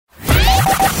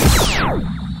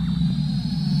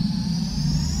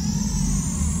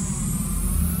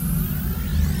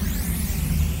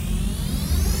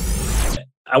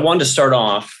I wanted to start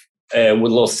off with a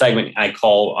little segment I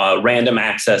call random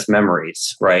access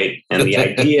memories, right? And the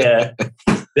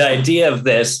idea of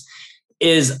this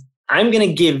is I'm going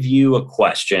to give you a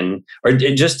question, or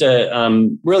just a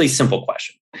really simple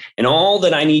question. And all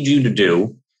that I need you to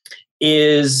do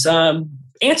is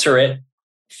answer it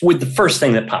with the first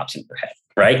thing that pops in your head,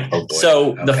 right? Oh boy.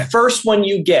 So Okay. the first one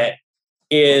you get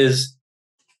is,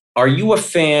 are you a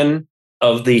fan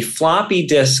of the floppy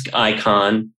disk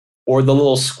icon or the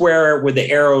little square with the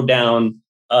arrow down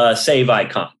save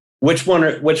icon? Which one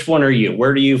are you?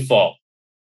 Where do you fall?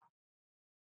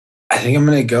 I think I'm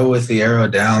going to go with the arrow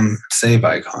down save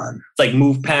icon. It's like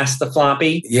move past the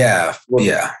floppy. Yeah.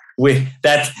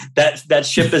 That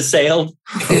ship has sailed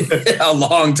A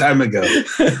long time ago.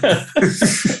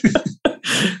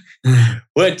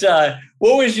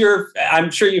 What was your?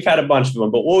 I'm sure you've had a bunch of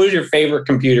them, but what was your favorite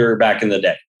computer back in the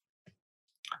day?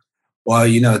 Well,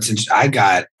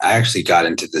 I actually got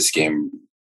into this game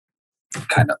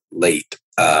kind of late.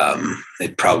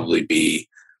 It'd probably be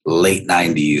late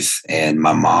 90s, and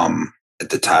my mom at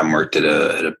the time worked at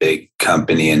a big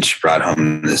company, and she brought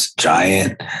home this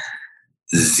giant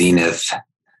Zenith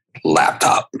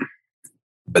laptop.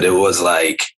 But it was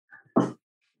like,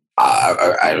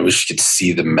 I wish you could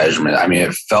see the measurement. I mean,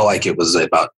 it felt like it was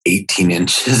about 18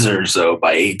 inches or so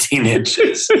by 18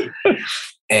 inches.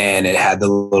 And it had the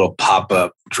little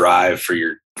pop-up drive for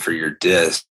your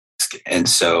disk. And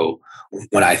so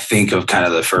when I think of kind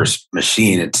of the first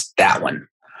machine, it's that one.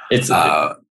 It was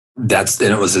I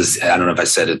don't know if I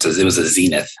said it was a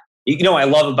Zenith. You know, I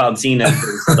love about Zenith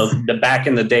is the back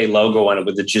in the day logo on it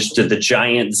with the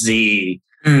giant Z.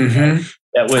 Mm-hmm.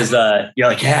 That was you're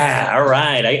like, yeah, all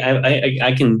right,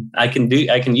 I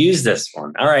can use this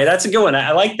one. All right, that's a good one.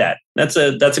 I like that. That's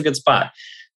a good spot.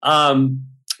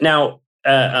 Now,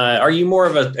 are you more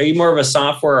of a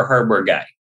software or hardware guy?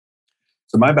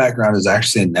 So my background is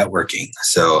actually in networking.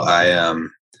 So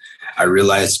I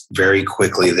realized very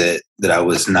quickly that I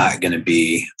was not going to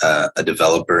be a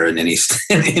developer in any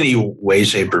way,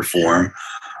 shape, or form.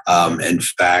 In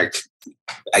fact,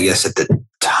 I guess at the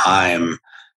time,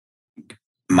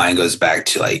 mine goes back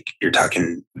to like you're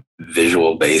talking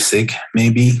Visual Basic,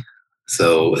 maybe.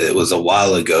 So it was a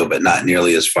while ago, but not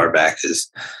nearly as far back as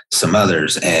some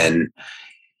others. And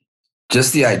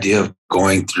just the idea of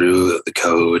going through the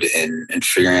code and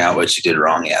figuring out what you did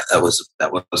wrong,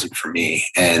 that wasn't for me.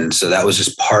 And so that was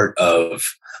just part of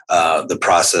the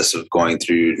process of going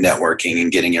through networking and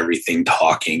getting everything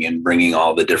talking and bringing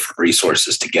all the different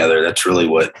resources together. That's really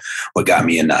what got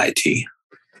me into IT.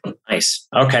 Nice.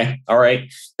 Okay. All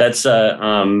right. That's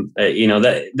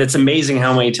that's amazing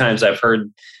how many times I've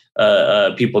heard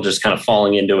people just kind of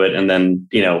falling into it, and then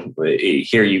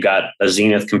here you got a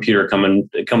Zenith computer coming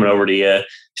over to you,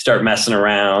 start messing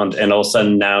around, and all of a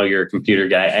sudden now you're a computer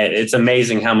guy. It's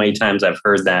amazing how many times I've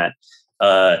heard that.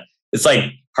 It's like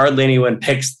hardly anyone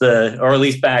picks or at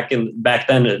least back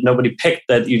then nobody picked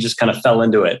that. You just kind of fell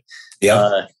into it.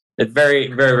 Yeah. It's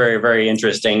very, very, very, very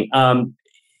interesting.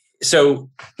 So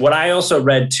what I also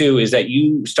read too is that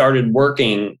you started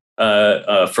working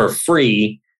for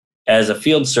free as a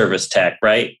field service tech,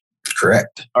 right?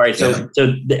 Correct. All right. So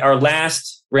our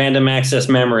last random access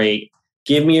memory,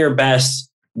 give me your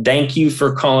best thank you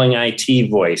for calling IT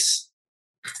voice.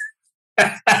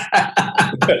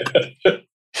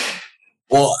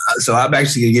 Well, so I'm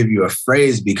actually going to give you a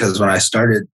phrase, because when I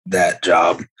started that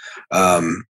job,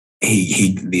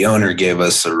 the owner gave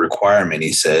us a requirement.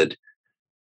 He said,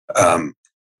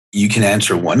 you can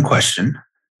answer one question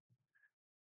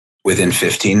within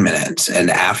 15 minutes.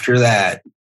 And after that,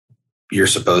 you're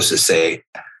supposed to say,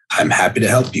 I'm happy to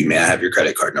help you. May I have your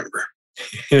credit card number?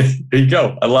 There you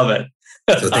go. I love it.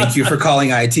 So thank you for calling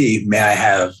IT. May I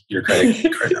have your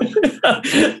credit card number?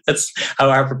 That's how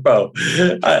apropos.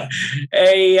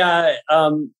 Hey,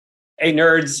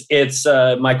 nerds, it's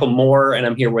Michael Moore, and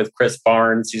I'm here with Chris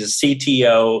Barnes. He's a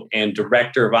CTO and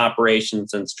Director of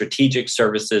Operations and Strategic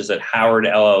Services at Howard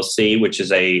LLC, which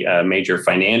is a major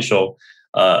financial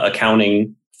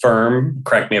accounting firm.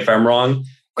 Correct me if I'm wrong.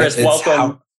 Chris,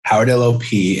 welcome. Howard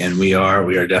LLP, and we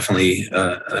are definitely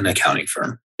an accounting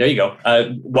firm. There you go.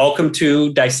 Welcome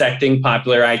to Dissecting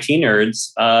Popular IT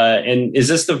Nerds. And is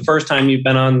this the first time you've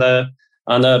been on the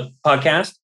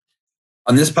podcast?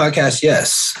 On this podcast,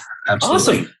 yes.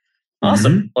 Absolutely.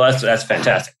 Awesome. Mm-hmm. Well, that's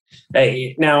fantastic.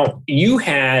 Hey, now you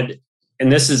had,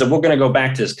 and this is, we're going to go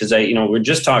back to this because we're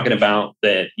just talking about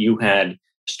that you had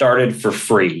started for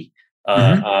free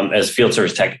as field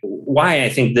service tech. Why I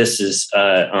think this is,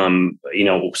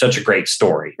 such a great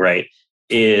story, right?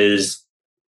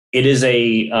 It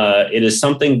is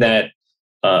something that,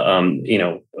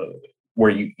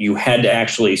 where you had to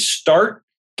actually start,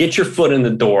 get your foot in the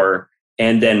door,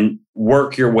 and then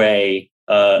work your way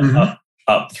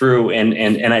up through. And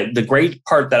the great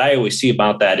part that I always see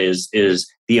about that is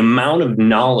the amount of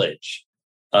knowledge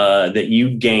that you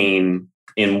gain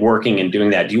in working and doing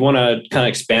that. Do you want to kind of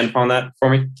expand upon that for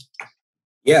me?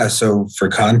 Yeah. So for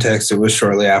context, it was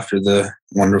shortly after the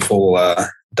wonderful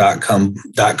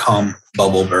dot-com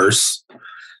bubble burst.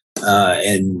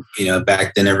 And,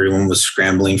 back then everyone was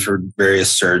scrambling for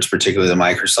various certs, particularly the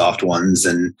Microsoft ones.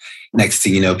 And next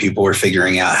thing you know, people were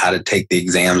figuring out how to take the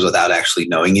exams without actually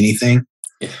knowing anything.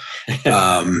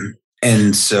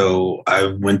 And so I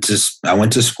went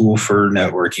to school for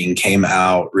networking, came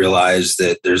out, realized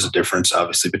that there's a difference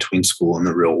obviously between school and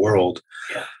the real world.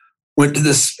 Yeah. Went to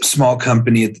this small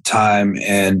company at the time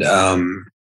and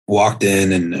walked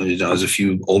in, and there was a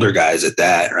few older guys at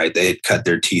that, right? They had cut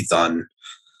their teeth on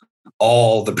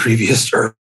all the previous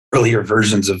earlier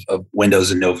versions of Windows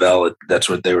and Novell. That's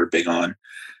what they were big on.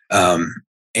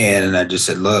 And I just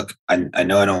said, look, I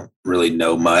know I don't really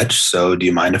know much. So do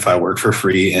you mind if I work for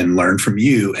free and learn from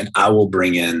you? And I will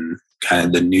bring in kind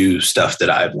of the new stuff that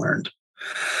I've learned.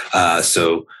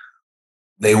 So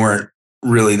they weren't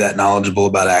really that knowledgeable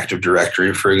about Active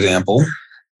Directory, for example.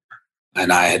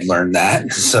 And I had learned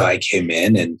that. So I came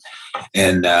in and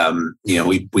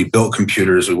we built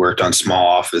computers. We worked on small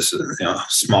office,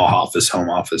 home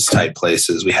office type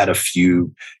places. We had a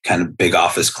few kind of big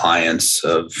office clients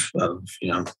of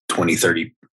 20,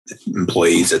 30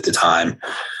 employees at the time.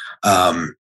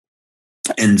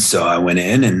 And so I went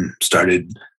in and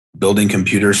started building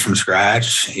computers from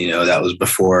scratch. That was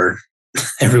before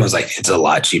everyone's like, it's a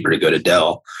lot cheaper to go to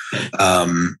Dell.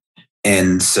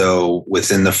 And so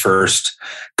within the first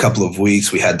couple of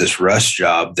weeks, we had this rush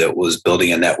job that was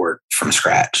building a network from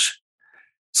scratch.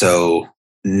 So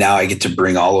now I get to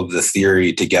bring all of the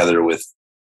theory together with,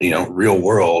 real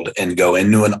world and go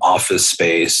into an office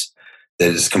space that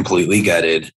is completely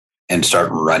gutted and start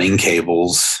running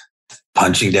cables,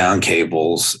 punching down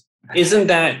cables. Isn't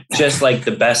that just like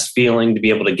the best feeling to be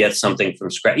able to get something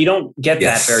from scratch? You don't get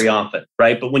that very often,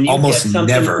 right? But when you almost get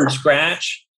something never from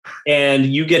scratch, and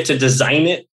you get to design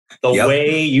it the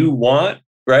way you want,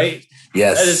 right?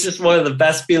 Yes. That is just one of the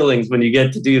best feelings when you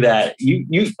get to do that.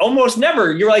 You almost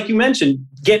never, you're like you mentioned,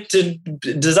 get to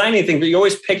design anything, but you're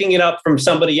always picking it up from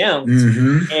somebody else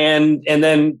and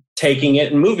then taking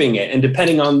it and moving it. And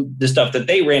depending on the stuff that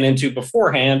they ran into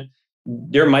beforehand,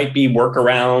 there might be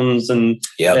workarounds and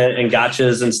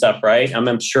gotchas and stuff, right?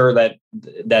 I'm sure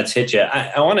that's hit you.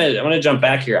 I want to jump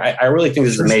back here. I really think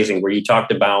this is amazing where you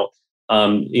talked about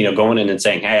going in and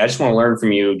saying, hey, I just want to learn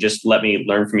from you. Just let me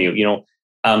learn from you.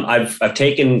 I've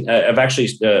actually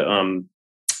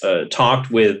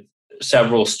talked with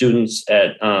several students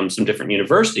at some different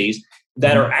universities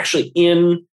that are actually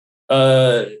in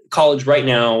college right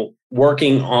now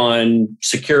working on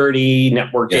security,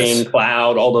 networking,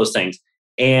 cloud, all those things.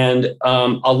 And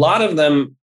a lot of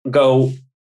them go,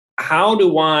 how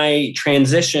do I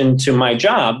transition to my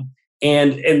job?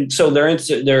 And so they're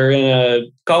in a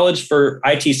college for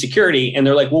IT security, and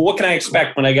they're like, well, what can I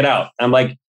expect when I get out? I'm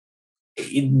like,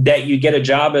 that you get a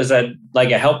job as a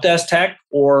help desk tech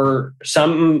or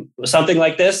something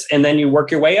like this, and then you work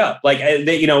your way up.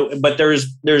 But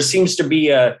there seems to be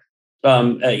a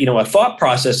thought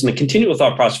process and a continual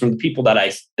thought process from the people that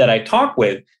I talk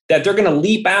with, that they're going to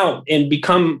leap out and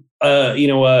become a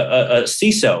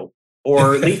CISO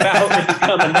or leap out and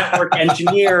become a network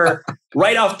engineer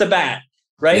right off the bat,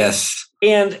 right? Yes.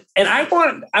 And I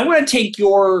want to take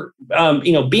your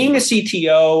being a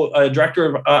CTO, a director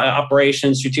of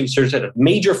operations, strategic services at a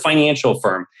major financial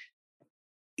firm.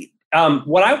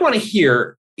 What I want to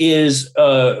hear is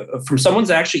from someone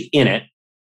who's actually in it.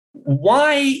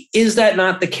 Why is that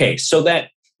not the case? So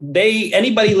that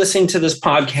anybody listening to this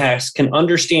podcast can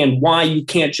understand why you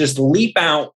can't just leap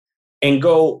out and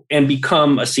go and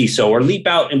become a CISO or leap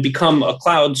out and become a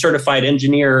cloud certified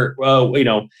engineer,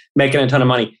 making a ton of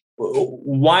money.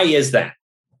 Why is that?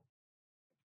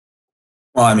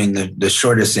 Well, I mean, the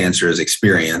shortest answer is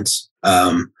experience.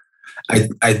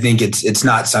 I think it's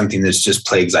not something that's just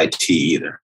plagues IT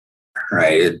either,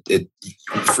 right? It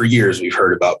for years we've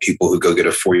heard about people who go get a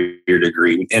 4-year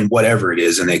degree and whatever it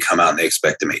is, and they come out and they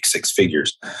expect to make 6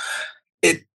 figures.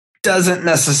 It doesn't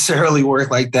necessarily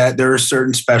work like that. There are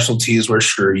certain specialties where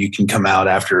sure you can come out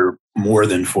after more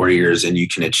than 4 years and you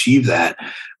can achieve that.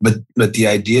 But the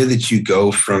idea that you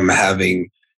go from having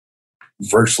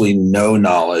virtually no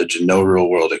knowledge and no real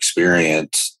world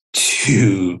experience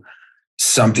to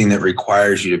something that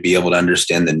requires you to be able to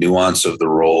understand the nuance of the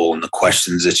role and the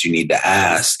questions that you need to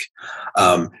ask,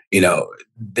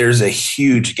 there's a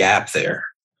huge gap there.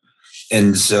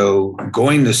 And so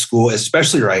going to school,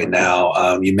 especially right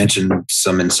now, you mentioned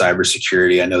some in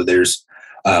cybersecurity. I know there's,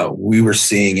 we were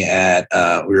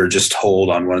just told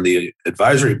on one of the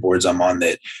advisory boards I'm on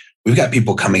that we've got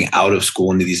people coming out of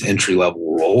school into these entry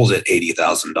level roles at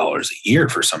 $80,000 a year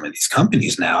for some of these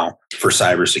companies now for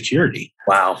cybersecurity.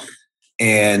 Wow.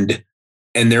 And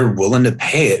they're willing to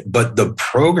pay it, but the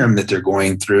program that they're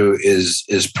going through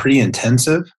is pretty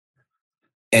intensive,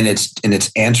 and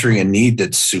it's answering a need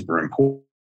that's super important.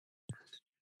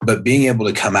 But being able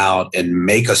to come out and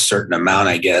make a certain amount,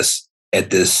 I guess,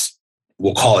 at this,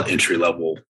 we'll call it entry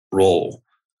level role,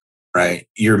 right?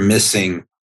 You're missing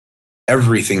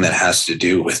everything that has to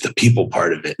do with the people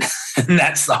part of it. And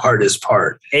that's the hardest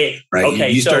part, right?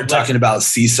 Okay, you start talking about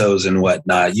CISOs and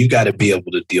whatnot. You got to be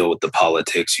able to deal with the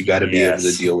politics. You got to be able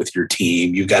to deal with your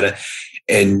team. You got to,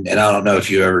 and I don't know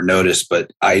if you ever noticed,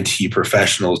 but IT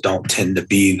professionals don't tend to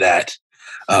be that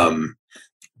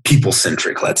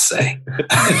people-centric, let's say,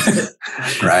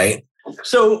 right?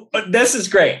 So this is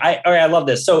great. I love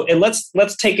this. So, and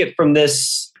let's take it from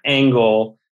this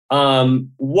angle.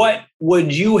 What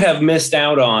would you have missed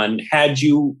out on had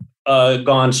you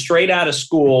gone straight out of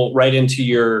school right into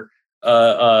your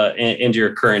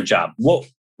current job?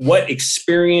 What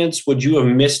experience would you have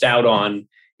missed out on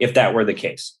if that were the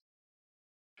case?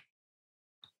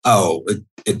 Oh,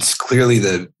 it's clearly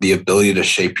the ability to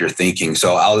shape your thinking.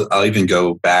 So I'll even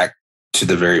go back to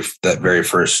that very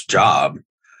first job.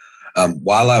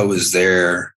 While I was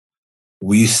there,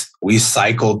 we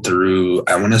cycled through,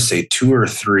 I want to say 2 or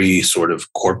 3 sort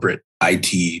of corporate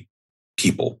IT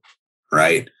people,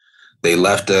 right? They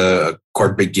left a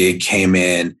corporate gig, came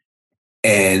in,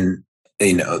 and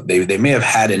they may have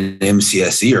had an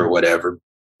MCSE or whatever,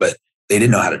 but they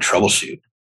didn't know how to troubleshoot.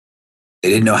 They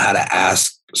didn't know how to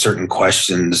ask certain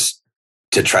questions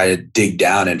to try to dig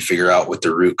down and figure out what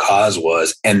the root cause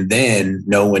was, and then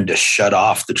know when to shut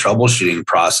off the troubleshooting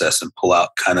process and pull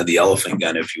out kind of the elephant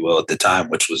gun, if you will, at the time,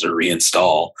 which was a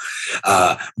reinstall,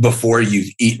 before you've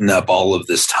eaten up all of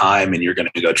this time and you're going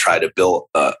to go try to build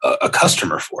a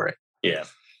customer for it. Yeah.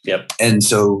 Yep. And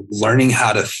so learning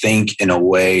how to think in a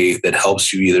way that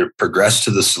helps you either progress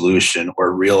to the solution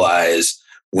or realize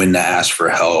when to ask for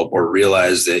help, or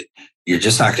realize that you're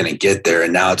just not going to get there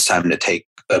and now it's time to take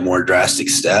a more drastic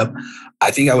step.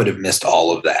 I think I would have missed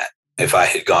all of that if I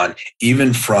had gone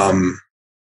even from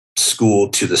school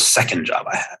to the second job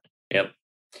I had. Yep.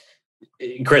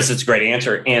 Chris, it's a great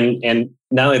answer. And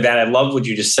not only that, I love what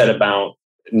you just said about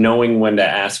knowing when to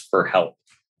ask for help,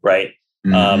 right?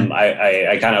 Mm-hmm.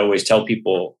 I kind of always tell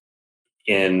people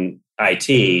in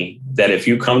IT that if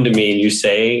you come to me and you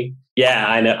say, yeah,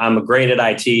 I know I'm great at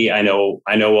IT, I know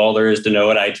all there is to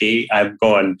know at IT, I'm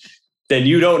going, then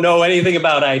you don't know anything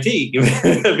about IT.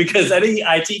 Because any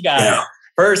IT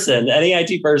any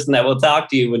IT person that will talk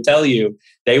to you would tell you,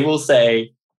 they will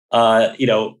say,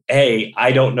 hey,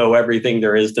 I don't know everything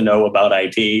there is to know about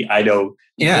IT. I know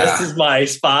this is my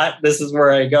spot. This is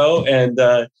where I go. And,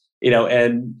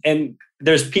 and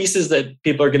there's pieces that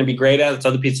people are going to be great at. There's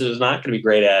other pieces that's not going to be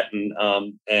great at. And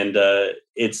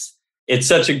it's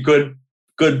such a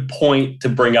good point to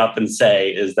bring up and say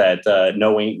is that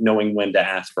knowing when to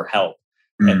ask for help.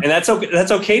 And that's okay. That's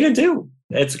okay to do.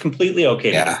 It's completely okay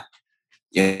to do.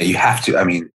 Yeah, you have to. I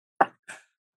mean,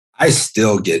 I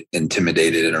still get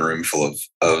intimidated in a room full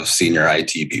of senior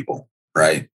IT people,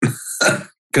 right?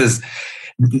 Because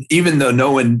even though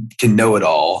no one can know it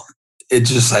all,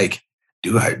 it's just like,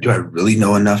 do I really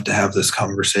know enough to have this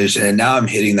conversation? And now I'm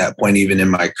hitting that point even in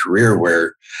my career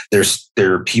where there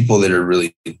are people that are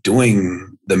really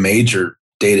doing the major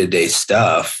day-to-day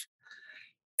stuff.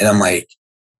 And I'm like,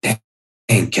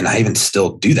 can I even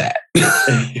still do that?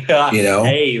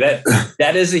 Hey,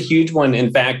 that is a huge one. In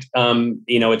fact,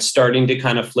 it's starting to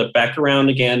kind of flip back around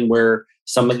again, where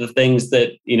some of the things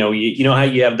that, you know how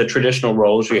you have the traditional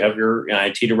roles, you have your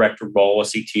IT director role, a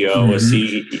CTO, a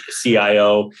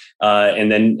CIO, and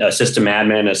then a system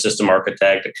admin, a system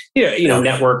architect,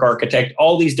 network architect,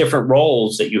 all these different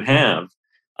roles that you have.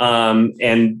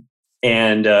 It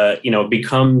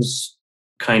becomes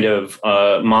kind of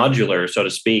modular, so to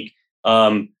speak.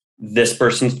 This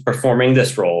person's performing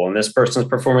this role and this person's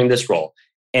performing this role.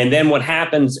 And then what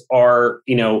happens are,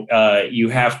 you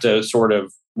have to sort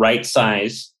of right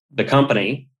size the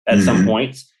company at some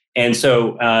points. And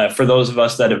so for those of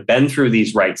us that have been through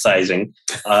these right sizing,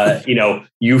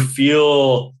 you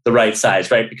feel the right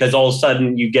size, right? Because all of a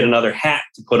sudden you get another hat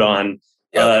to put on.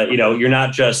 You're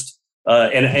not just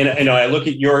I look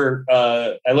at your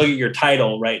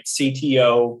title, right?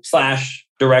 CTO /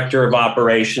 director of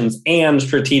operations and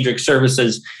strategic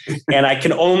services. And I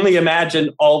can only imagine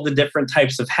all the different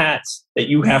types of hats that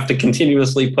you have to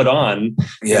continuously put on.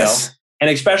 Yes.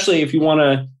 And especially if you want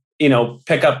to,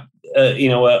 pick up,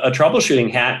 a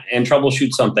troubleshooting hat and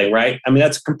troubleshoot something, right? I mean,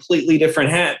 that's a completely different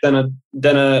hat than a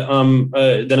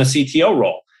CTO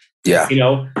role.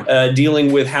 Yeah.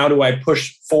 Dealing with how do I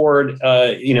push forward,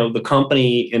 the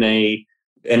company in a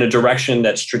direction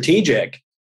that's strategic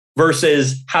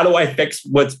versus how do I fix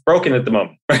what's broken at the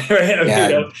moment? Right?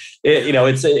 Yeah.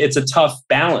 It's a tough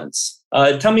balance.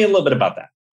 Tell me a little bit about that.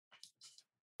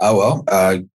 Oh, well,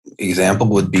 example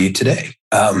would be today.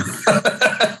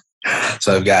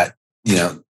 So I've got,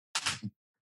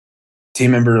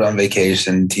 team member on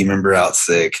vacation, team member out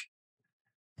sick.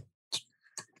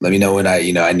 Let me know when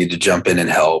I need to jump in and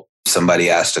help. Somebody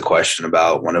asked a question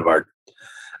about one of our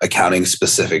accounting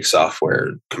specific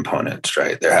software components,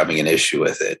 right? They're having an issue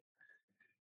with it.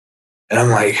 And I'm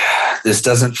like, this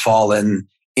doesn't fall in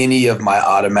any of my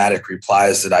automatic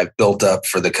replies that I've built up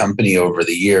for the company over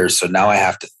the years. So now I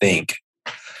have to think.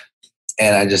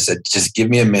 And I just said, just give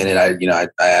me a minute. I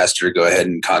asked her to go ahead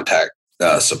and contact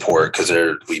support because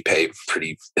we pay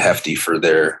pretty hefty for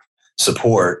their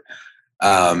support.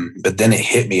 But then it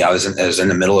hit me. I was in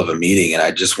the middle of a meeting, and I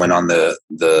just went on the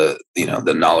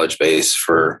knowledge base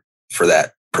for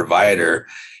that provider,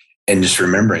 and just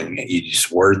remembering you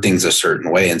just word things a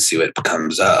certain way and see what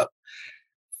comes up.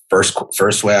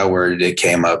 First way I worded it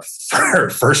came up.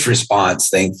 First response,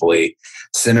 thankfully,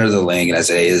 sent her the link, and I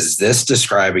said, "Hey, is this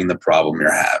describing the problem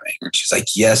you're having?" And she's like,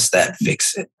 "Yes, that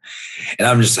fix it." And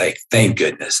I'm just like, thank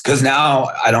goodness. Because now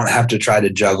I don't have to try to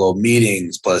juggle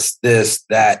meetings plus this,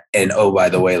 that, and oh, by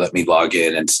the way, let me log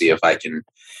in and see if I can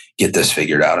get this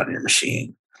figured out on your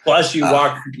machine. Plus you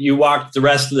walk the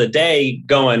rest of the day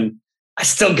going, I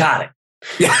still got it.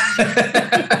 Yeah.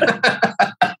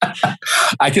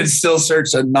 I can still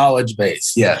search a knowledge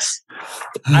base. Yes.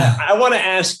 I want to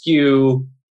ask you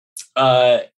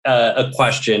a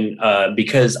question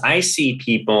because I see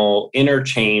people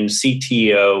interchange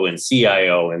CTO and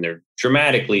CIO, and they're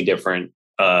dramatically different.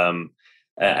 And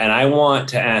I want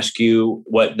to ask you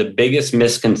what the biggest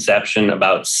misconception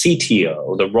about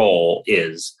CTO, the role,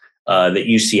 is that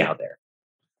you see out there.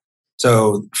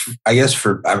 So I guess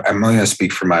I'm only going to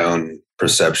speak for my own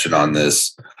perception on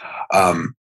this.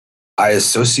 I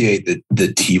associate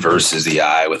the T versus the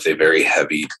I with a very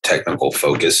heavy technical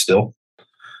focus still,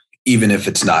 even if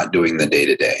it's not doing the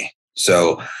day-to-day.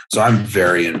 So I'm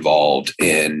very involved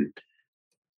in,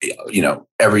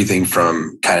 everything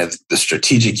from kind of the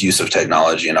strategic use of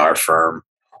technology in our firm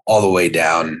all the way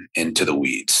down into the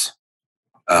weeds.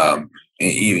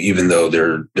 Even though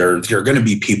there are going to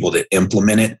be people that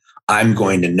implement it, I'm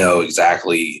going to know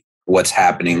exactly what's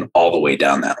happening all the way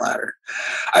down that ladder.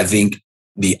 I think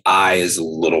the I is a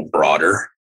little broader,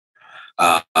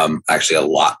 actually a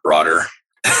lot broader.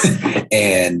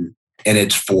 and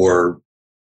it's for,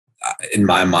 in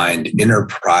my mind,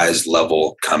 enterprise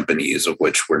level companies, of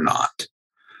which we're not.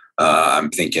 I'm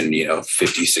thinking,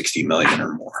 50, 60 million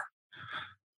or more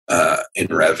in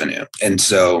revenue. And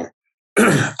so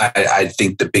I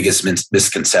think the biggest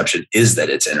misconception is that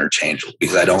it's interchangeable,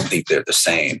 because I don't think they're the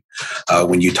same.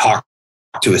 When you talk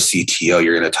to a CTO,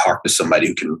 you're going to talk to somebody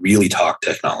who can really talk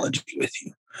technology with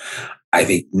you. I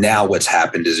think now what's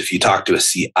happened is if you talk to a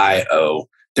CIO,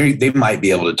 they might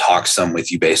be able to talk some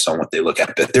with you based on what they look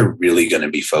at, but they're really going to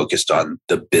be focused on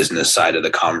the business side of the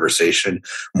conversation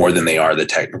more than they are the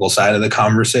technical side of the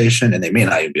conversation, and they may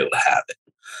not even be able to have it.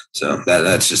 So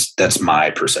that's my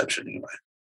perception anyway.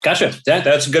 Gotcha.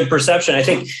 That's a good perception. I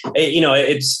think,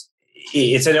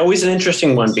 it's always an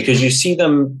interesting one because you see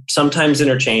them sometimes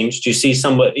interchanged. You see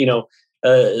some folks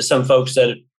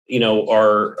that,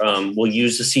 will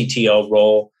use the CTO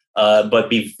role, but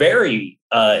be very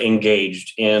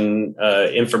engaged in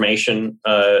information,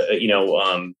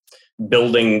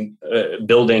 building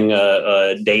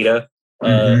data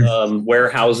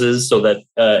warehouses, so that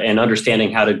and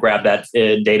understanding how to grab that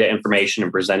data information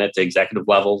and present it to executive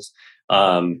levels.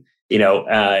 And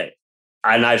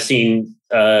I've seen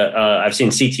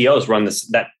CTOs run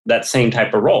that same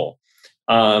type of role.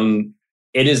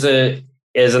 It is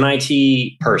as an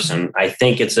IT person, I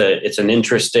think it's an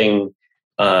interesting.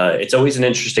 It's always an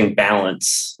interesting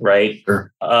balance, right?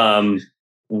 Sure.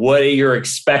 What you're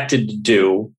expected to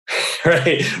do,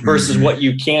 right, versus what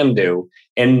you can do,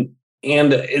 and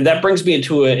that brings me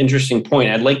to an interesting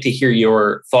point. I'd like to hear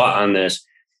your thought on this.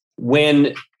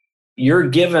 When you're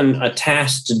given a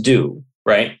task to do,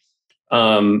 right,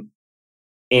 and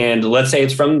let's say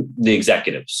it's from the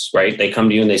executives, right? They come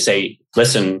to you and they say,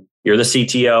 "Listen, you're the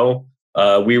CTO.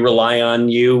 we rely on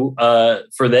you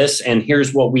for this, and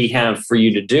here's what we have for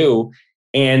you to do.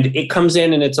 And it comes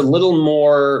in and it's a little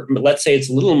more, let's say it's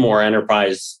a little more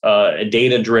enterprise,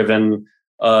 data-driven,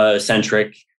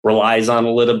 centric, relies on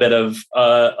a little bit of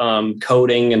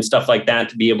coding and stuff like that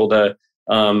to be able to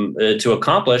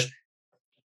accomplish.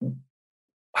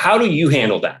 How do you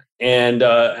handle that? And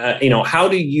how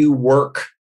do you work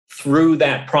through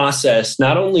that process?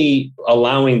 Not only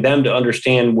allowing them to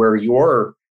understand where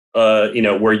you're,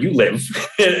 where you live,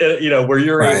 where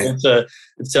you're right. able to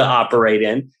operate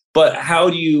in, but how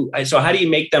do you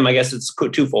make them? I guess it's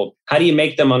twofold. How do you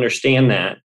make them understand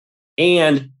that,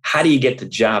 and how do you get the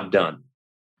job done?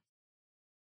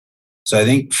 So I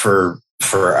think for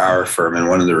our firm, and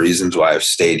one of the reasons why I've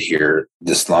stayed here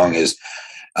this long is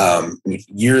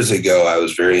years ago, I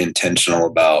was very intentional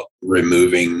about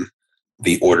removing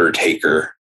the order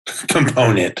taker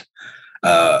component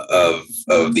of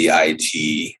the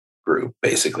IT group,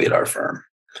 basically at our firm.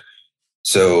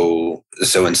 So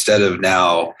instead of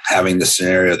now having the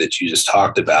scenario that you just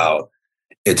talked about,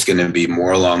 it's going to be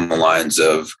more along the lines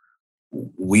of,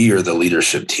 we are the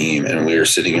leadership team and we are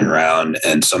sitting around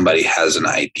and somebody has an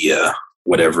idea,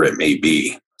 whatever it may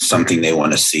be, something they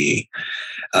want to see.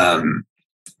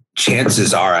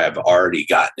 Chances are I've already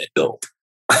gotten it built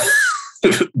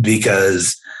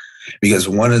because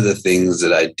one of the things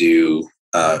that I do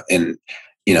in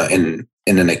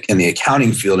the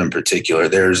accounting field in particular,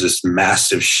 there's this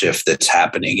massive shift that's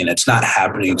happening, and it's not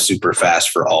happening super fast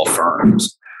for all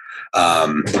firms.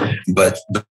 But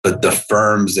the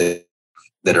firms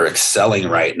that are excelling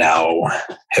right now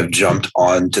have jumped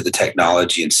onto the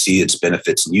technology and see its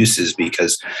benefits and uses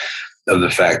because of the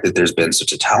fact that there's been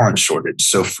such a talent shortage.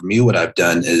 So for me, what I've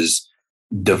done is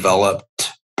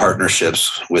developed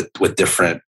partnerships with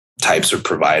different types of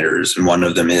providers, and one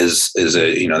of them is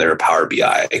they're a Power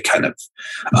BI kind of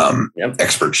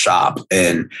expert shop,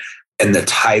 and the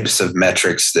types of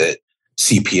metrics that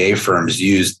CPA firms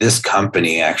use. This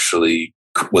company actually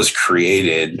was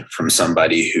created from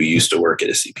somebody who used to work at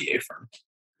a CPA firm.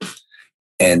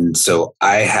 And so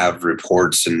I have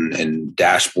reports and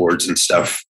dashboards and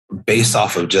stuff based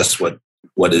off of just what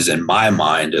is in my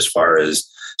mind as far as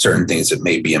certain things that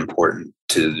may be important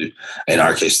to, in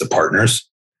our case, the partners.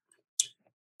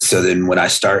 So then when I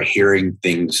start hearing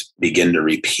things begin to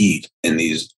repeat in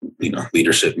these,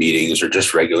 leadership meetings or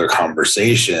just regular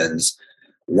conversations,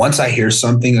 once I hear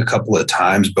something a couple of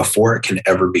times before it can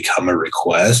ever become a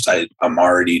request, I'm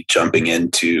already jumping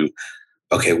into,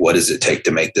 okay, what does it take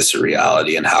to make this a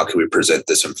reality? And how can we present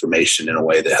this information in a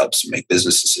way that helps you make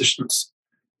business decisions?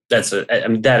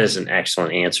 That is an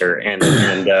excellent answer.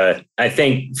 And I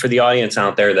think for the audience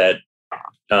out there that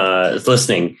is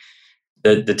listening,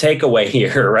 the takeaway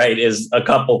here, right, is a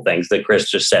couple things that Chris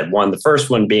just said. One, the first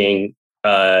one being,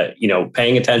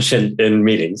 paying attention in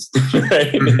meetings.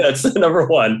 Right? That's number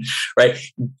one, right?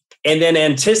 And then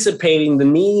anticipating the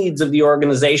needs of the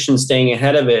organization, staying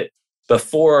ahead of it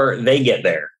before they get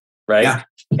there, right? Yeah.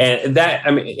 And that,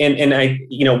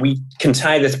 we can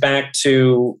tie this back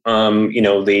to,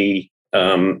 the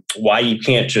why you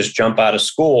can't just jump out of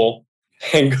school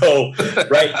and go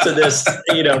right to this,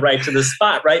 right to the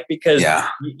spot, right? Because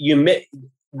that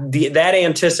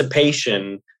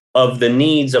anticipation of the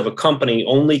needs of a company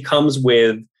only comes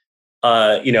with,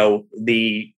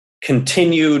 the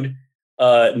continued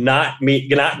not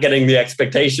getting the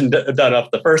expectation done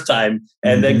up the first time,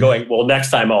 and then going, well,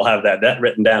 next time I'll have that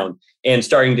written down, and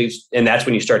that's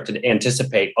when you start to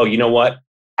anticipate. Oh, you know what?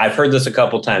 I've heard this a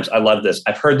couple times. I love this.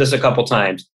 I've heard this a couple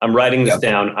times. I'm writing this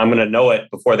down. I'm going to know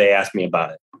it before they ask me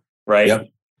about it. Right? Yep.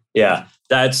 Yeah.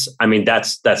 That's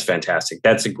fantastic.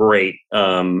 That's a great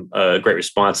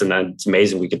response. And it's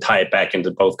amazing. We could tie it back into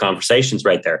both conversations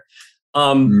right there.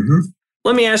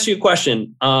 Let me ask you a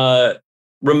question.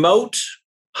 Remote,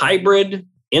 hybrid,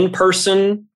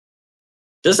 in-person,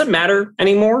 does it matter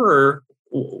anymore? Or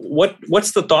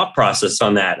what's the thought process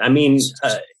on that? I mean,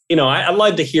 I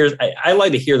like to hear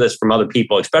this from other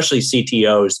people, especially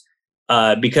CTOs,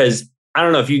 because I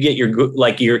don't know if you get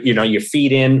your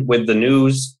feed in with the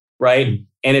news, right?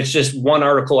 And it's just one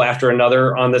article after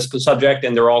another on this subject,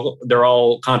 and they're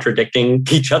all contradicting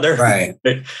each other. Right.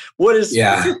 What's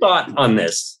your thought on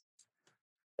this?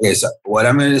 Okay, so what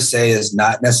I'm going to say is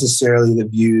not necessarily the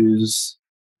views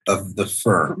of the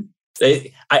firm.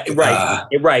 Right.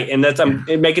 And that's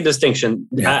make a distinction.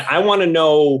 Yeah. I want to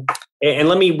know, and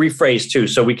let me rephrase too,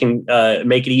 so we can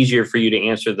make it easier for you to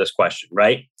answer this question,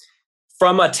 right?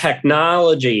 From a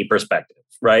technology perspective,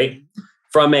 right?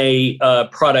 From a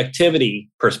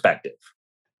productivity perspective,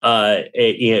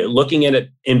 looking at it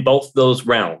in both those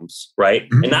realms, right?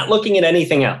 Mm-hmm. And not looking at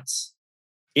anything else.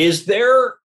 is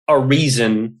there a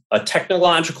reason, a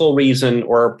technological reason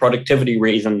or a productivity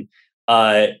reason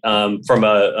from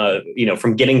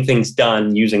from getting things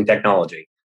done using technology?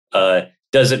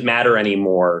 Does it matter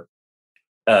anymore?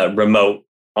 Remote,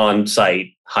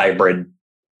 on-site, hybrid,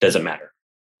 does it matter?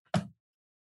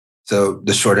 So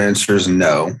the short answer is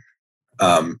no.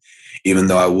 Even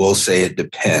though I will say it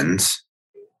depends,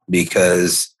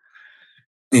 because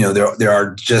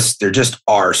there just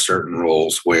are certain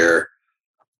roles where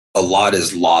a lot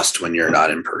is lost when you're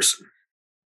not in person.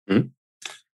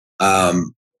 Mm-hmm.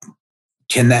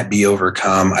 Can that be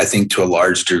overcome? I think to a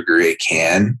large degree it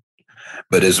can.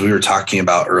 But as we were talking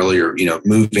about earlier,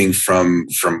 moving from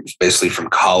basically from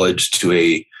college to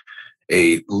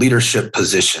a leadership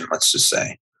position, let's just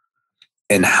say,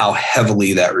 and how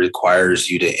heavily that requires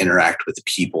you to interact with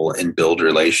people and build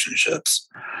relationships,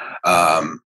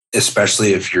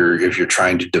 especially if you're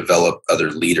trying to develop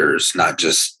other leaders, not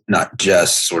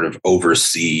just sort of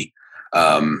oversee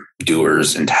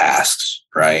doers and tasks,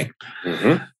 right?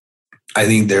 Mm-hmm. I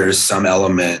think there's some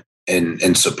element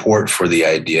in support for the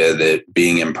idea that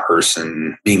being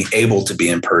able to be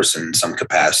in person in some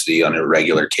capacity on a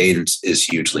regular cadence is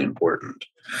hugely important.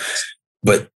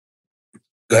 But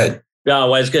go ahead. No,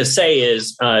 what I was going to say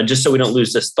is, just so we don't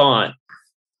lose this thought,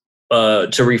 to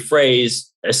rephrase,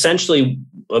 essentially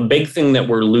a big thing that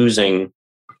we're losing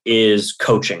is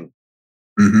coaching.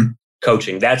 Mm-hmm.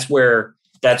 Coaching. That's where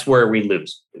we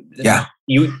lose. Yeah.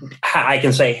 I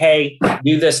can say, hey,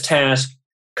 do this task,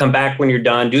 come back when you're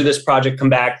done, do this project, come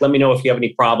back, let me know if you have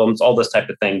any problems, all this type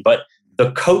of thing. But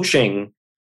the coaching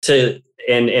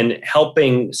and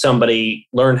helping somebody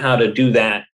learn how to do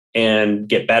that and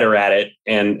get better at it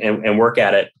and work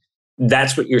at it,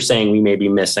 that's what you're saying we may be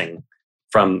missing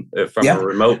from a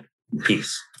remote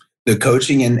piece. The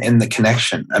coaching and the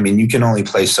connection. I mean, you can only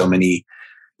play so many,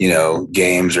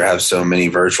 games or have so many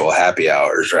virtual happy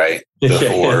hours, right?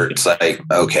 Before it's like,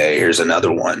 okay, here's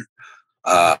another one.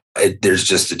 There's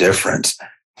just a difference.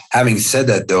 Having said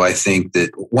that, though, I think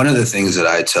that one of the things that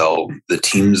I tell the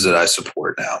teams that I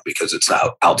support now, because it's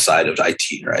not outside of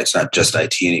IT, right? It's not just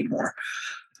IT anymore.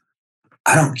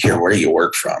 I don't care where you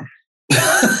work from.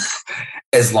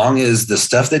 As long as the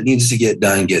stuff that needs to get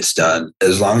done gets done,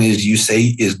 as long as you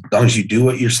do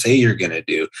what you say you're going to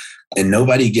do, and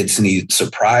nobody gets any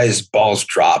surprise balls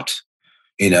dropped,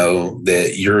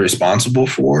 that you're responsible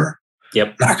for.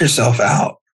 Yep. Knock yourself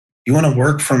out. You want to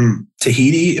work from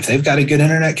Tahiti? If they've got a good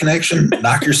internet connection,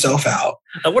 knock yourself out.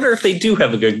 I wonder if they do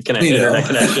have a good internet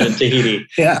connection in Tahiti.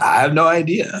 Yeah, I have no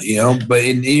idea, but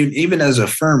even as a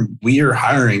firm, we are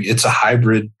hiring. It's a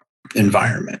hybrid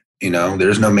environment.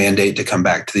 There's no mandate to come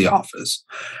back to the office.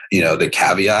 The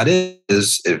caveat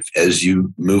is as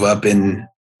you move up in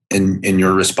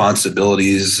your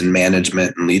responsibilities and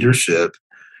management and leadership,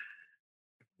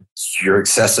 your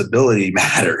accessibility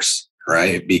matters,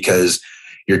 right? Because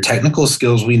your technical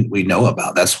skills we know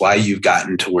about. That's why you've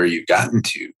gotten to where you've gotten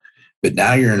to. But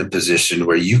now you're in a position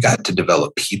where you've got to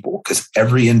develop people, because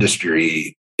every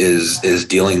industry is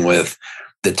dealing with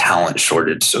the talent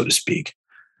shortage, so to speak.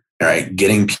 All right,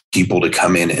 getting people to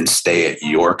come in and stay at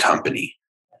your company.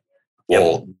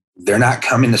 Well, they're not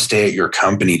coming to stay at your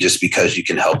company just because you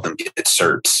can help them get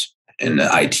certs in the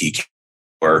IT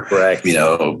or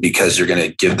because you're going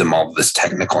to give them all this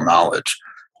technical knowledge.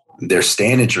 They're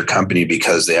staying at your company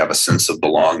because they have a sense of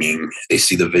belonging. They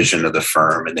see the vision of the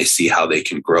firm and they see how they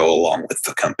can grow along with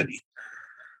the company.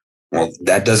 Well,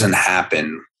 that doesn't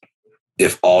happen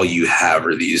if all you have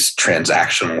are these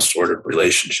transactional sort of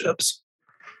relationships.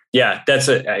 Yeah, I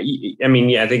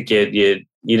think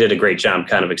you did a great job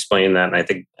kind of explaining that. And I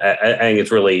think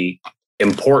it's really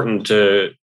important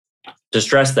to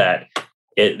stress that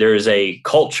there's a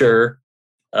culture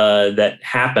that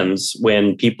happens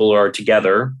when people are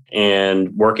together and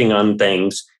working on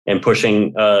things and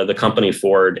pushing the company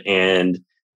forward. And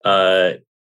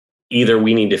either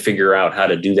we need to figure out how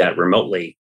to do that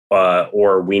remotely,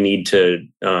 or we need to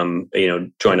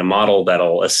join a model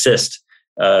that'll assist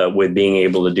with being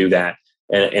able to do that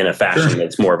in a fashion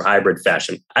that's more of a hybrid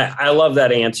fashion. I love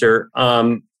that answer.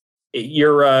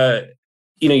 You're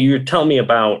telling me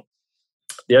about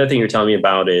the other thing you're telling me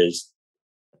about is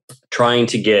trying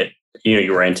to get,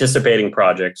 you were anticipating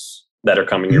projects that are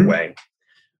coming your way.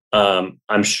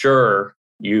 I'm sure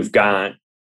you've got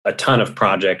a ton of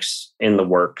projects in the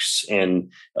works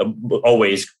and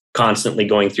always constantly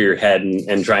going through your head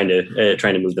and trying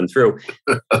to move them through.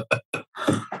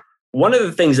 One of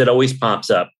the things that always pops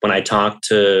up when I talk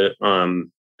to, and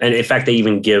in fact, they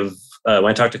even give, when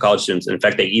I talk to college students, in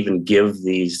fact, they even give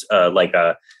these like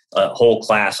a whole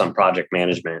class on project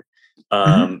management.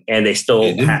 And they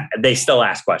still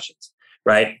ask questions.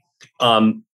 right?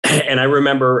 And I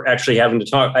remember actually having to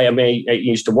talk. I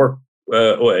used to work,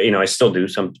 I still do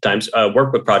sometimes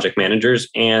work with project managers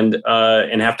and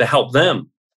have to help them,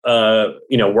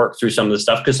 work through some of the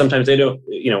stuff because sometimes they don't,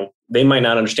 they might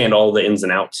not understand all the ins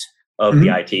and outs of the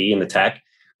IT and the tech,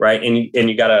 right? And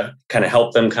you got to kind of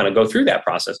help them kind of go through that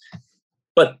process.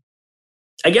 But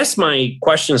I guess my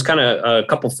question is kind of a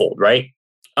couple fold, right?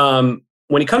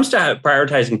 When it comes to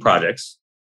prioritizing projects,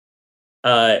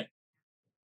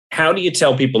 how do you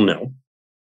tell people no,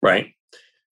 right?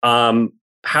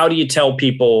 How do you tell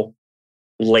people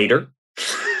later,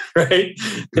 right?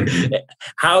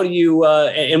 How do you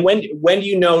and when do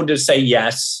you know to say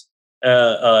yes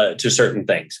to certain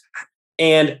things?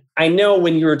 And I know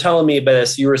when you were telling me about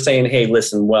this, you were saying, "Hey,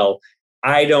 listen, well,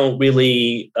 I don't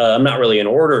really, I'm not really an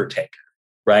order taker,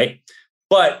 right?"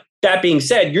 But that being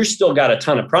said, you're still got a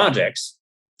ton of projects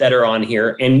that are on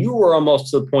here, and you were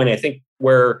almost to the point, I think,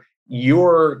 where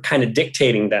you're kind of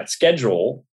dictating that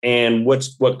schedule and what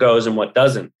goes and what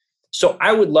doesn't. So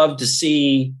I would love to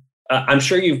see, I'm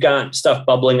sure you've got stuff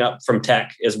bubbling up from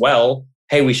tech as well.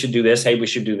 Hey, we should do this. Hey, we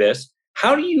should do this.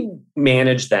 How do you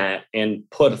manage that and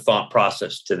put a thought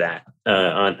process to that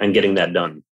on getting that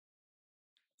done?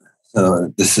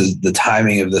 This is the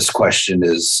timing of this question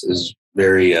is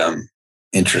very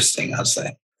interesting, I'll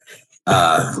say,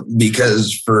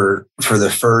 because for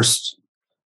the first,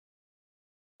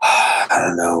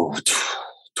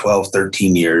 12,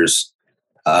 13 years,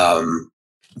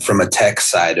 from a tech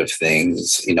side of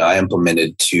things, I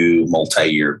implemented 2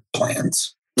 multi-year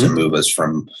plans to move us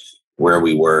from where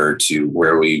we were to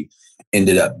where we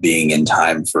ended up being in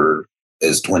time for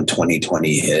as when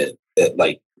 2020 hit.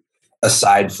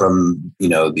 Aside from,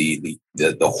 the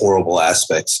horrible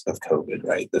aspects of COVID,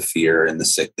 right? The fear and the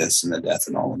sickness and the death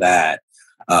and all of that,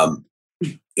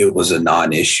 it was a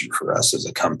non-issue for us as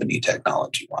a company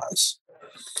technology-wise.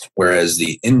 Whereas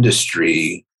the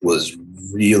industry was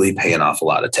really paying off a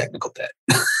lot of technical debt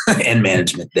and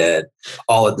management debt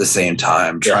all at the same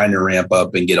time, trying to ramp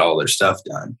up and get all their stuff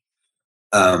done.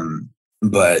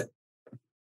 But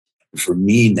for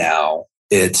me now,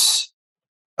 it's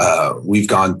we've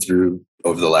gone through,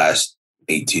 over the last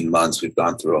 18 months, we've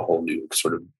gone through a whole new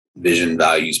sort of vision,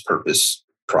 values, purpose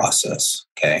process.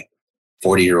 Okay.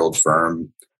 40-year-old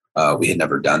firm. We had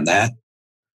never done that.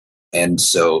 And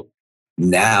so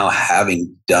now,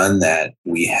 having done that,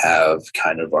 we have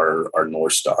kind of our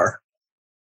North Star.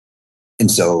 And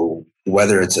so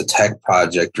whether it's a tech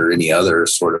project or any other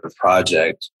sort of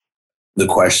project,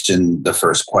 the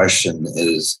first question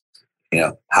is,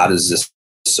 how does this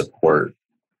support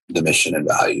the mission and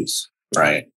values,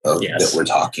 right? That we're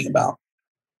talking about?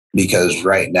 Because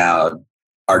right now,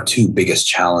 our 2 biggest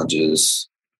challenges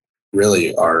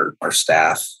really are our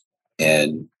staff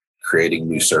and creating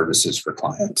new services for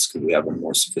clients, because we have a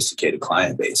more sophisticated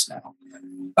client base now.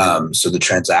 So the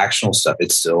transactional stuff,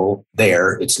 it's still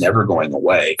there. It's never going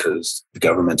away because the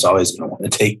government's always going to want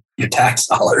to take your tax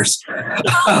dollars.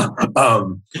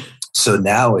 So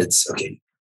now it's, okay,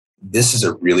 this is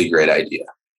a really great idea.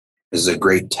 This is a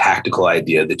great tactical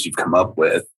idea that you've come up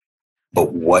with.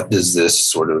 But what does this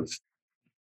sort of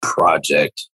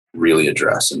project really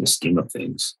address in the scheme of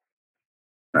things?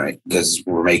 Right? Because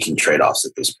we're making trade-offs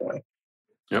at this point.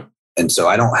 Yep. And so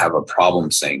I don't have a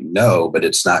problem saying no, but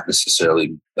it's not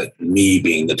necessarily like me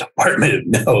being the department of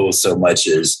no so much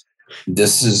as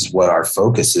this is what our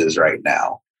focus is right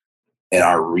now. And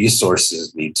our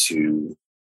resources need to,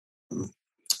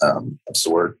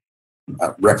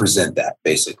 represent that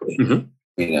basically,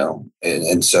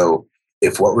 and so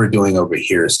if what we're doing over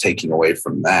here is taking away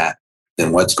from that,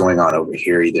 then what's going on over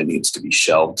here either needs to be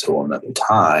shelved till another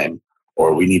time,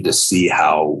 or we need to see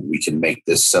how we can make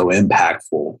this so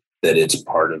impactful that it's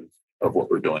part of what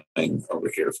we're doing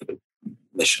over here for the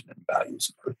mission and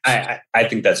values. I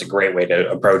think that's a great way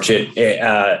to approach it.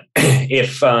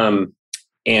 If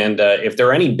there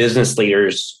are any business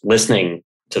leaders listening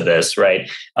to this, right,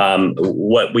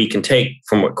 what we can take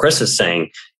from what Chris is saying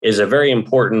is a very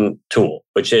important tool,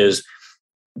 which is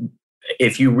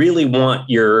if you really want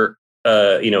your,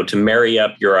 to marry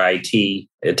up your IT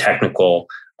technical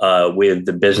with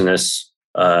the business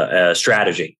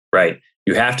strategy, right?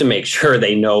 You have to make sure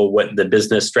they know what the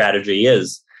business strategy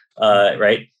is,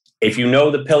 right? If you know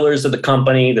the pillars of the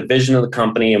company, the vision of the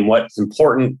company, and what's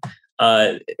important,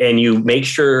 and you make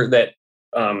sure that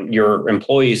your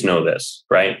employees know this,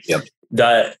 right? Yep.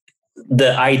 The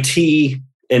IT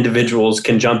individuals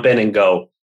can jump in and go,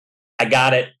 I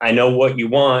got it. I know what you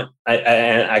want.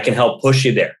 I can help push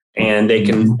you there, and they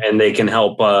can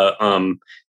help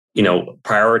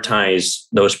prioritize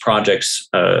those projects,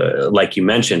 like you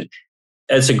mentioned.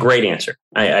 That's a great answer.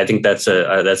 I think that's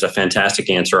a fantastic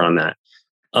answer on that.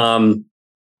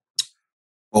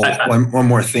 One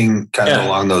more thing kind of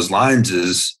along those lines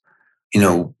is,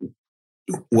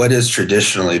 what has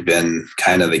traditionally been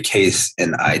kind of the case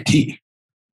in IT?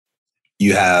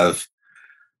 You have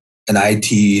an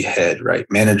IT head, right?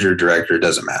 Manager, director,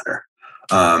 doesn't matter.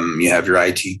 You have your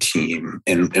IT team,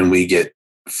 and we get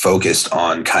focused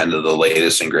on kind of the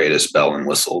latest and greatest bell and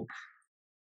whistle.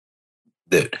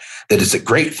 That is a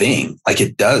great thing. Like,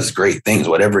 it does great things,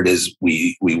 whatever it is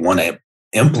we want to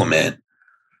implement.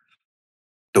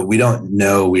 But we don't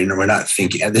know, we're not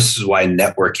thinking, and this is why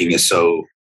networking is so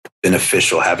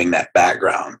beneficial, having that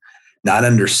background, not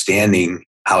understanding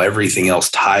how everything else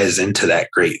ties into that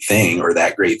great thing, or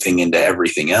that great thing into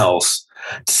everything else,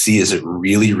 to see, is it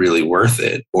really, really worth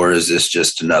it? Or is this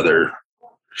just another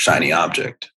shiny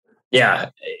object? Yeah,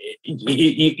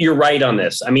 you're right on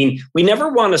this. I mean, we never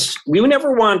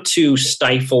want to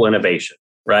stifle innovation,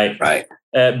 right? Right.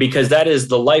 Because that is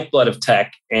the lifeblood of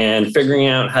tech, and figuring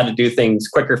out how to do things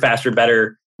quicker, faster,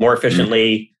 better, more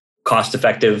efficiently, cost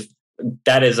effective.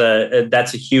 That's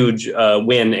a huge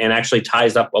win, and actually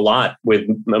ties up a lot with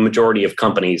a majority of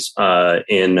companies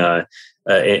in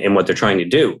what they're trying to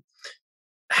do.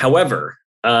 However,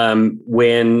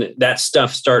 when that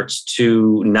stuff starts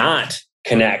to not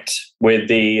connect with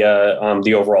the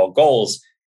overall goals,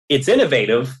 it's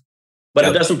innovative, but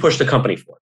it doesn't push the company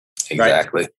forward.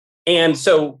 Exactly. Right? And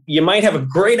so you might have a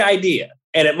great idea,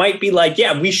 and it might be like,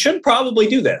 yeah, we should probably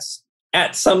do this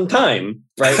at some time,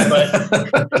 right?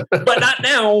 But not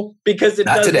now, because it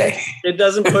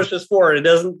doesn't push us forward. It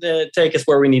doesn't take us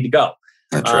where we need to go.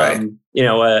 That's right.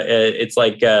 It's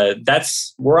like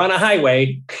we're on a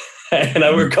highway, and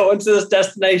we're going to this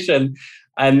destination,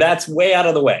 and that's way out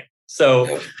of the way.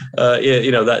 So,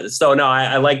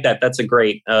 I like that. That's a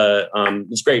great,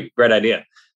 great idea.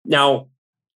 Now,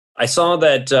 I saw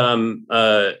that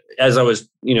as I was,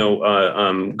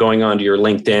 going onto your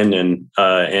LinkedIn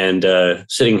and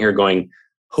sitting here going,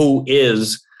 who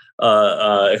is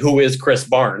Chris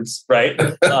Barnes, right?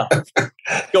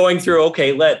 Going through,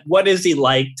 what is he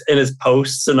liked in his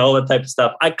posts and all that type of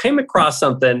stuff. I came across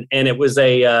something, and it was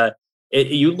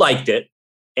you liked it.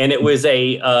 And it was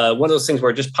one of those things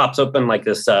where it just pops open like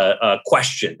this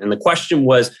question. And the question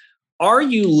was, are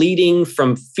you leading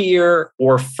from fear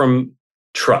or from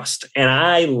trust? And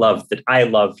I loved it. I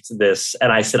loved this.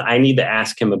 And I said, I need to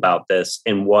ask him about this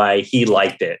and why he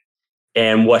liked it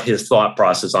and what his thought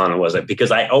process on it was. Because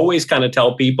I always kind of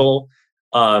tell people,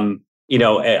 I'll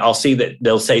see that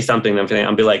they'll say something and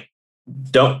I'll be like,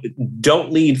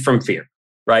 don't lead from fear.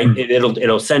 Right. Mm-hmm.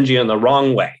 It'll send you in the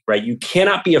wrong way. Right. You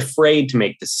cannot be afraid to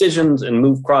make decisions and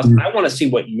move across. Mm-hmm. I want to see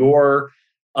what your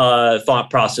thought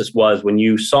process was when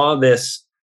you saw this,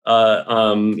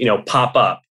 pop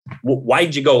up.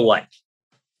 Why'd you go like?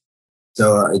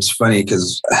 So it's funny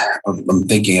because I'm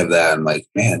thinking of that. I'm like,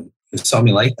 man, you saw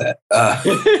me like that.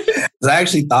 I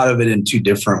actually thought of it in two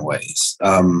different ways.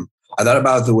 I thought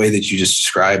about the way that you just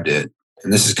described it.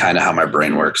 And this is kind of how my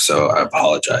brain works, so I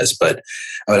apologize. But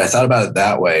I thought about it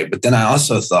that way. But then I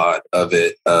also thought of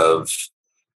it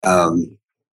kind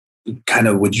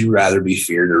of, would you rather be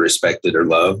feared or respected or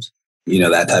loved?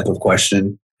 That type of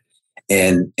question.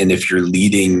 And if you're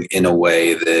leading in a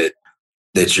way that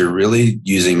you're really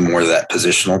using more of that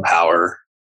positional power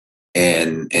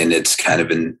and it's kind of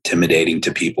intimidating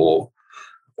to people,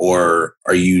 or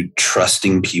are you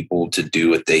trusting people to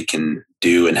do what they can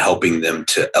do and helping them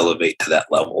to elevate to that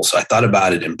level? So I thought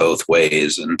about it in both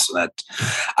ways. And so that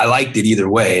I liked it either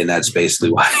way. And that's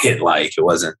basically why it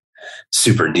wasn't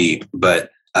super deep. But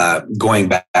going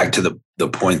back to the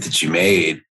point that you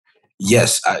made,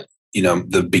 yes,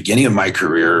 the beginning of my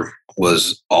career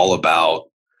was all about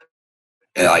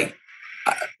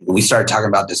we started talking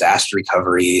about disaster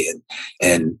recovery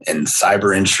and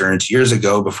cyber insurance years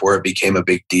ago before it became a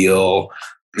big deal.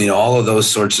 All of those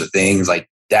sorts of things. Like,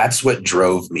 that's what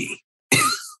drove me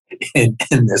in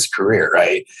this career,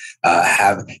 right?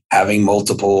 Having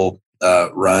multiple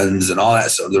runs and all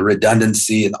that. So the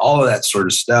redundancy and all of that sort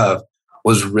of stuff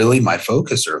was really my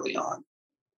focus early on.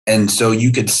 And so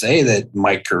you could say that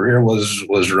my career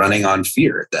was running on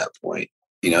fear at that point,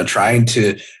 trying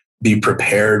to be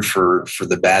prepared for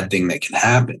the bad thing that can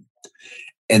happen.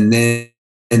 And then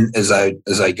as I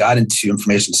got into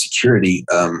information security,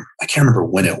 I can't remember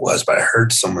when it was, but I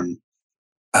heard someone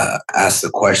ask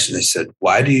the question. They said,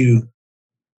 why do you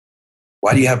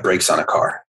have brakes on a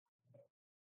car?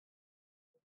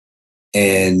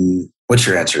 And what's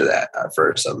your answer to that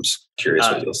first? I'm just curious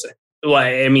what you'll say. Well,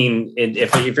 I mean,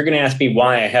 if you're going to ask me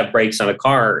why I have brakes on a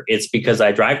car, it's because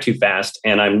I drive too fast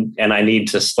and I need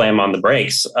to slam on the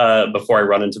brakes before I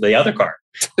run into the other car.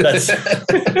 That's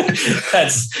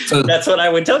that's what I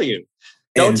would tell you.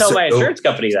 Don't tell my insurance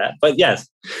company that, but yes.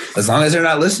 As long as they're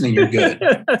not listening, you're good.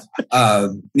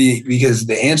 Because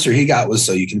the answer he got was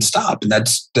so you can stop, and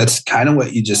that's kind of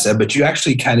what you just said. But you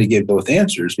actually kind of gave both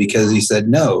answers, because he said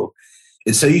no,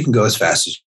 it's so you can go as fast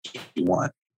as you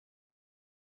want.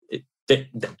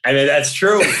 I mean, that's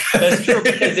true. That's true,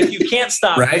 because if you can't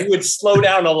stop, right? You would slow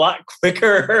down a lot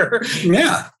quicker.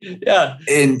 Yeah. Yeah.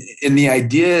 And the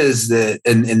idea is that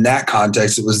in that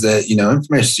context, it was that,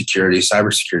 information security,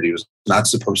 cybersecurity was not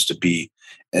supposed to be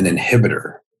an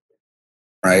inhibitor,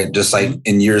 right? Just like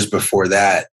in years before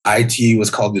that, IT was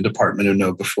called the Department of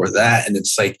No before that. And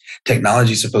it's like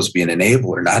technology is supposed to be an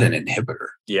enabler, not an inhibitor.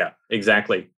 Yeah,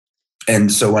 exactly. And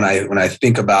so when I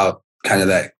think about kind of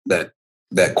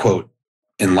that quote,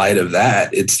 in light of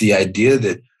that, it's the idea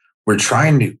that we're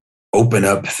trying to open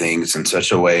up things in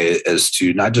such a way as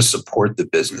to not just support the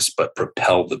business, but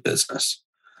propel the business.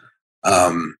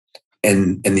 And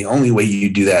the only way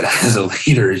you do that as a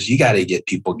leader is you got to get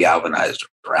people galvanized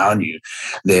around you,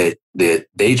 that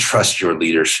they trust your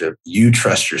leadership, you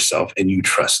trust yourself, and you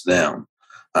trust them.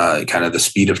 Kind of the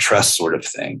speed of trust sort of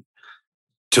thing,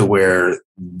 to where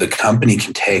the company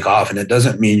can take off. And it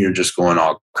doesn't mean you're just going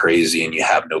all crazy and you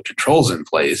have no controls in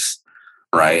place,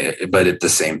 right? But at the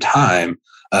same time,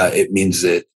 it means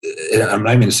that, I'm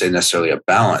not even going to say necessarily a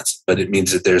balance, but it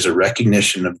means that there's a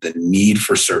recognition of the need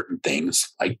for certain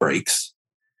things like brakes,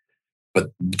 but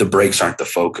the brakes aren't the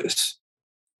focus.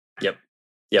 Yep.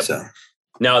 So.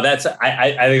 No, I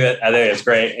think that's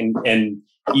great. And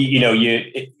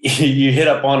you hit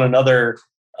up on another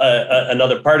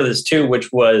part of this too,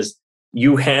 which was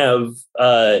you have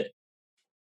an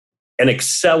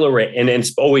accelerate, and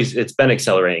it's been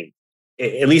accelerating.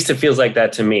 At least it feels like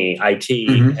that to me.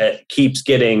 IT keeps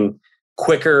getting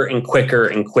quicker and quicker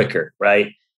and quicker,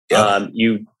 right? Yep.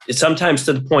 Sometimes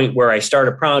to the point where I start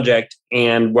a project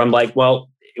and I'm like, well,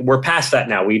 we're past that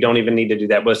now. We don't even need to do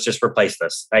that. Let's just replace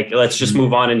this. Like, let's just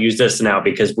move on and use this now,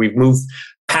 because we've moved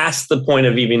past the point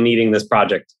of even needing this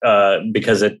project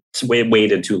because it's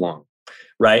waited too long,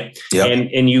 right? Yep.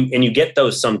 And you get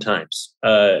those sometimes,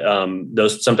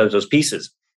 those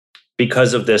pieces,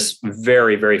 because of this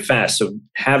very, very fast. So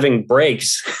having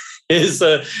brakes is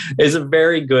a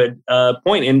very good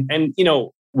point. And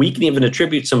we can even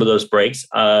attribute some of those brakes.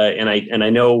 And I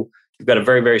know you've got a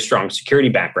very, very strong security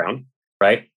background,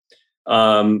 right?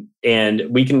 And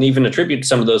we can even attribute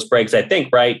some of those brakes, I think,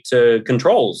 right, to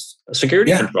controls,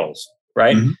 security controls,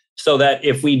 right? Mm-hmm. So that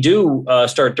if we do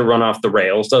start to run off the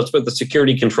rails, that's what the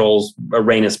security controls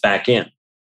rein us back in.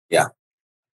 Yeah.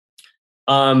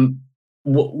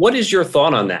 What is your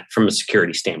thought on that from a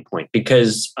security standpoint?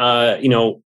 Because,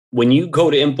 when you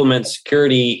go to implement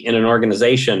security in an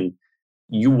organization,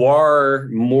 you are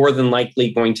more than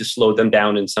likely going to slow them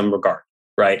down in some regard.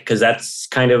 Right, because that's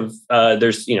kind of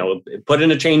there's put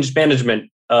in a change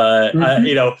management.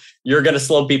 You're going to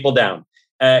slow people down.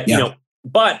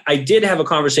 But I did have a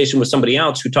conversation with somebody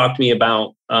else who talked to me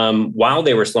about while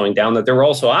they were slowing down, that they were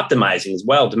also optimizing as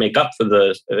well to make up for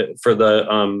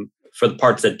the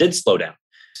parts that did slow down.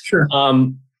 Sure.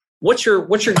 What's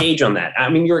your gauge on that? I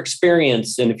mean, your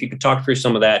experience, and if you could talk through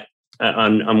some of that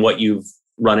on what you've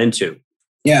run into.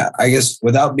 Yeah, I guess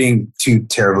without being too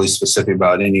terribly specific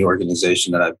about any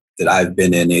organization that I've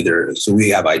been in either. So we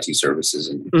have IT services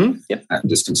and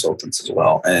just consultants as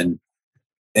well. And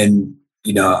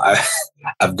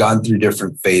I've gone through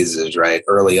different phases, right?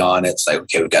 Early on, it's like,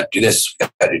 okay, we've got to do this,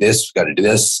 we've got to do this, we've got to do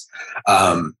this.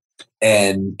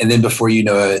 And then before you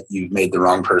know it, you've made the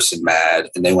wrong person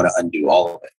mad and they want to undo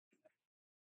all of it.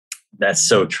 That's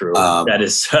so true. That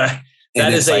is...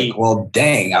 And it's like, well,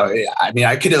 dang! I mean,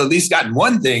 I could have at least gotten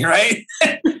one thing right.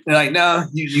 They're like, no,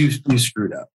 you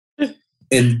screwed up.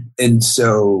 And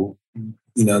so,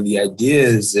 the idea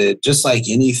is that just like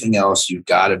anything else, you've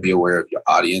got to be aware of your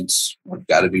audience. You've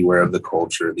got to be aware of the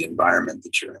culture, the environment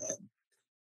that you're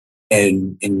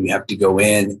in, and you have to go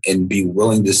in and be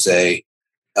willing to say,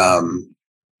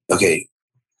 okay,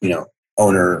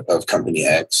 owner of company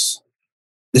X,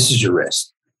 this is your risk.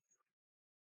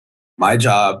 My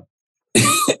job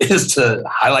is to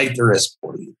highlight the risk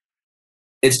for you.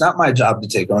 It's not my job to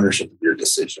take ownership of your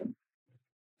decision.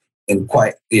 And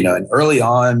and early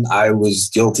on, I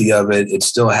was guilty of it. It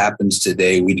still happens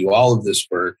today. We do all of this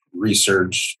work,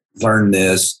 research, learn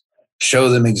this, show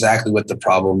them exactly what the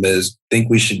problem is, think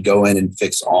we should go in and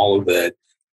fix all of it.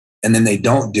 And then they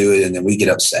don't do it. And then we get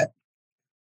upset.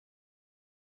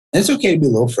 And it's okay to be a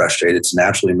little frustrated. It's a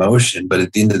natural emotion, but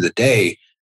at the end of the day,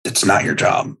 it's not your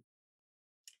job.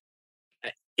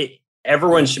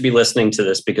 Everyone should be listening to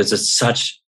this because it's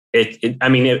such.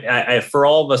 For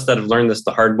all of us that have learned this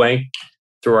the hard way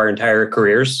through our entire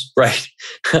careers, right?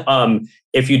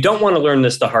 If you don't want to learn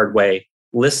this the hard way,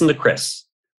 listen to Chris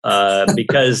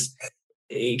because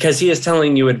he is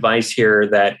telling you advice here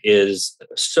that is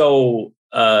so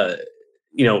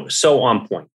so on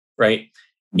point, right?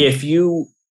 If you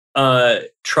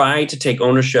try to take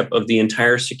ownership of the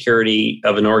entire security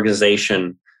of an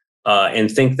organization and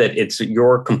think that it's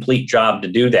your complete job to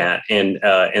do that, and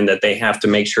that they have to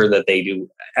make sure that they do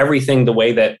everything the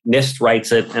way that NIST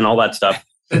writes it and all that stuff,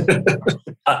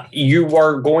 you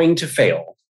are going to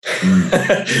fail.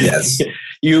 Yes.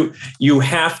 You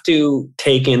have to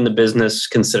take in the business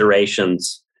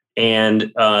considerations,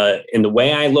 and the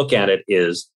way I look at it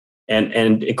is,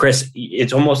 and Chris,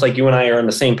 it's almost like you and I are on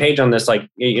the same page on this, like,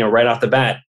 right off the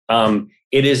bat.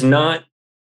 It is not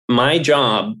my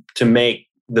job to make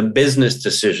the business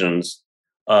decisions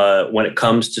when it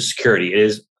comes to security. It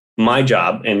is my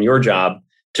job and your job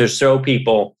to show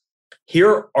people,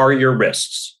 here are your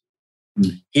risks.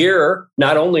 Here,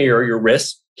 not only are your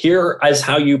risks, here is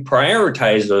how you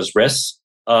prioritize those risks.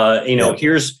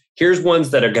 Here's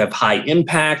ones that have high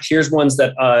impact. Here's ones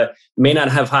that may not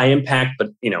have high impact,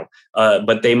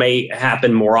 but they may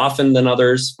happen more often than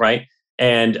others, right?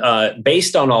 And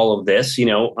based on all of this,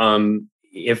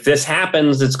 if this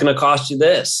happens, it's going to cost you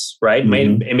this, right?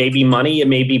 Mm-hmm. It may be money, it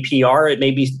may be PR, it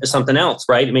may be something else,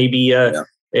 right? It may be,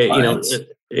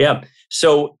 yeah.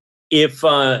 So if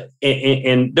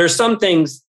and there's some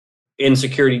things in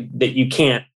security that you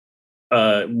can't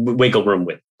wiggle room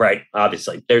with, right?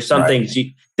 Obviously, there's some things.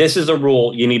 This is a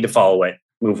rule, you need to follow it,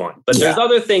 move on. But there's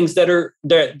other things that are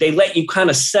there. They let you kind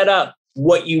of set up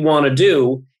what you want to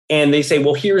do, and they say,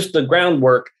 well, here's the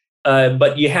groundwork.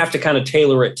 But you have to kind of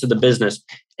tailor it to the business.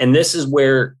 And this is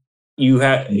where you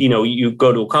have, you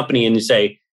go to a company and you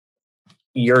say,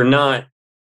 you're not,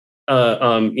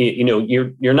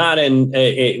 you're not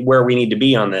in where we need to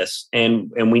be on this.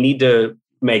 And we need to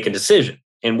make a decision.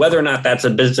 And whether or not that's a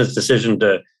business decision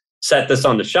to set this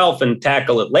on the shelf and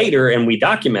tackle it later, and we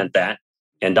document that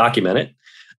and document it.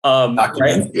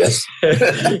 Right? Yes.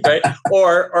 Right.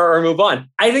 Or move on.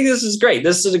 I think this is great.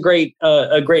 This is a great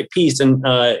piece,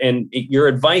 and your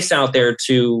advice out there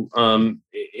to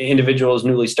individuals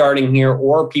newly starting here,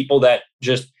 or people that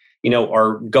just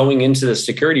are going into the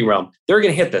security realm. They're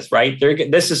going to hit this, right?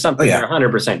 This is something they're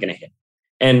 100% going to hit.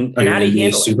 And how do you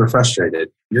handle it? Super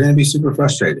frustrated. You're going to be super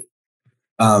frustrated.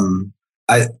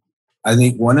 I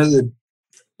think one of the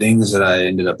things that I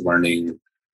ended up learning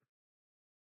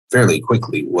fairly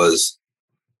quickly was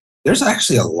there's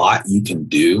actually a lot you can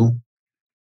do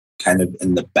kind of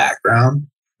in the background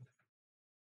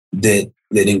that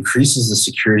increases the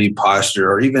security posture,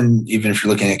 or even if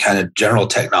you're looking at kind of general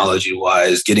technology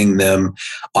wise, getting them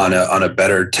on a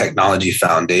better technology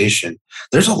foundation.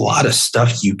 There's a lot of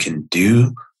stuff you can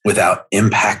do without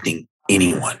impacting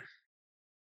anyone.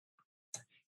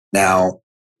 Now,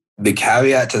 the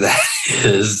caveat to that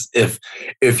is if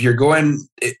you're going,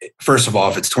 first of all,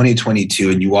 if it's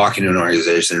 2022 and you walk into an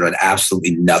organization and doing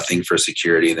absolutely nothing for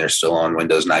security and they're still on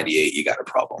Windows 98, you got a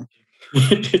problem.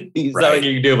 There's nothing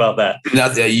you can do about that.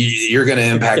 You're going to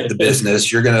impact the business.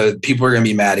 People are going to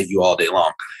be mad at you all day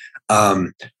long.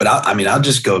 But I'll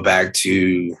just go back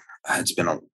to, it's been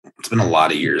a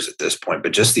lot of years at this point,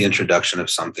 but just the introduction of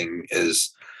something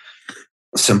as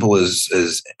simple as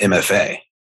MFA.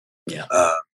 Yeah.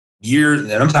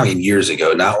 And I'm talking years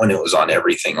ago, not when it was on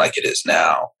everything like it is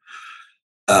now.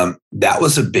 That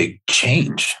was a big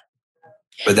change.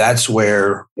 But that's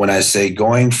where, when I say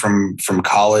going from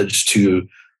college to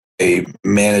a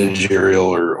managerial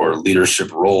or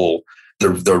leadership role,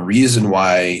 the reason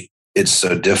why it's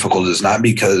so difficult is not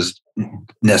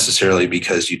necessarily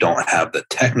because you don't have the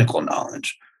technical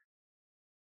knowledge.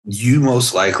 You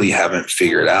most likely haven't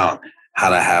figured out how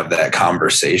to have that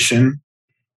conversation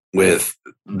with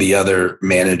the other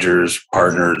managers,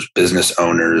 partners, business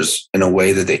owners in a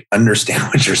way that they understand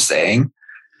what you're saying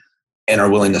and are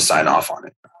willing to sign off on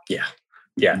it. Yeah.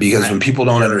 Yeah. Because when people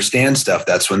don't understand stuff,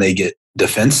 that's when they get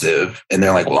defensive and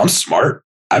they're like, well, I'm smart.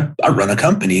 I run a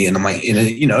company. And I'm like,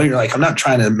 you're like, I'm not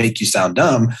trying to make you sound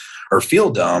dumb or feel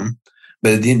dumb,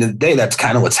 but at the end of the day, that's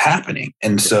kind of what's happening.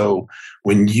 And so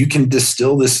when you can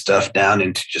distill this stuff down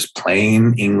into just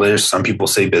plain English, some people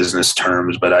say business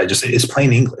terms, but I just say it's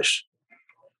plain English.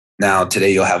 Now,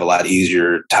 today you'll have a lot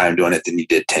easier time doing it than you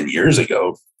did 10 years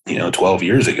ago, 12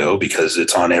 years ago, because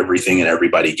it's on everything and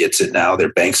everybody gets it now.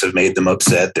 Their banks have made them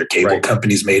upset. Their cable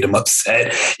companies made them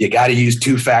upset. You got to use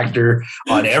 2-factor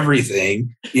on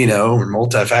everything, or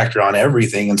multi-factor on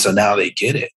everything. And so now they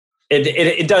get it.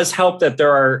 It does help that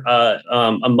there are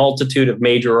a multitude of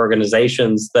major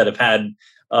organizations that have had,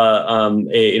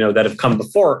 that have come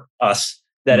before us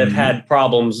that have had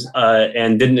problems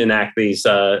and didn't enact these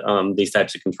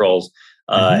types of controls,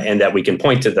 and that we can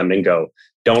point to them and go,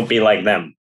 don't be like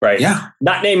them, right? Yeah.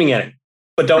 Not naming it,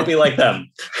 but don't be like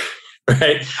them,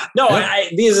 right? No,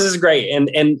 this is great,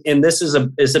 and this is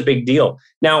a big deal.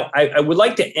 Now, I would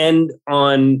like to end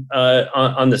on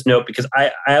this note, because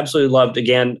I absolutely loved,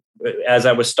 again, as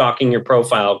I was stalking your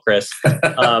profile, Chris.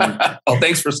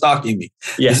 Thanks for stalking me.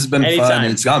 Yeah, this has been fun,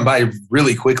 and it's gone by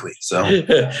really quickly. So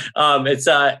it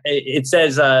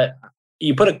says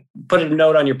you put a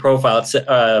note on your profile.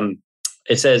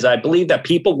 It says, I believe that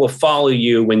people will follow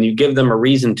you when you give them a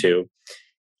reason to,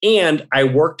 and I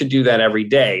work to do that every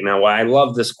day. Now, I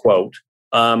love this quote,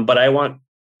 but I want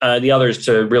the others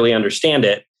to really understand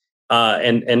it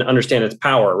and understand its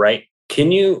power. Right?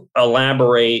 Can you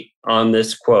elaborate on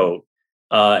this quote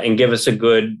and give us a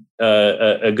good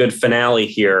finale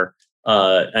here,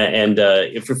 and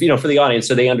for the audience,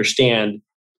 so they understand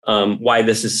why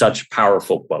this is such a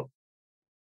powerful quote?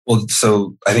 Well,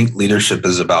 so I think leadership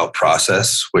is about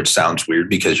process, which sounds weird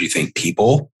because you think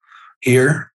people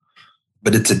here,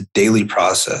 but it's a daily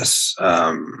process.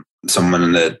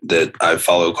 Someone that I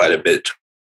follow quite a bit,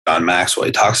 John Maxwell,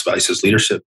 he talks about, he says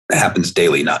leadership happens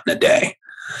daily, not in a day.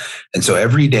 And so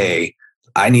every day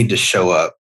I need to show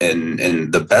up in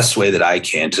the best way that I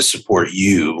can to support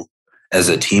you as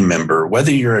a team member,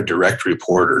 whether you're a direct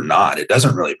report or not. It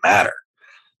doesn't really matter.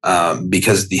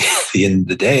 Because the end of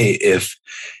the day,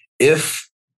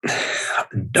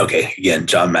 again,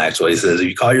 John Maxwell, he says, if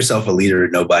you call yourself a leader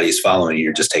and nobody's following you,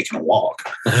 you're just taking a walk.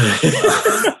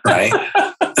 Right?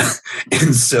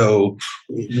 And so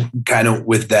kind of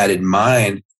with that in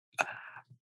mind,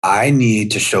 I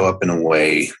need to show up in a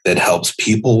way that helps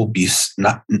people be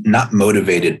not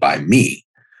motivated by me,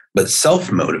 but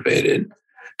self-motivated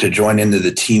to join into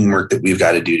the teamwork that we've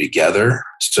got to do together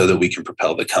so that we can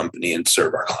propel the company and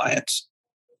serve our clients.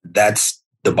 That's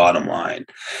the bottom line.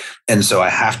 And so I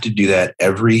have to do that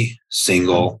every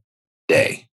single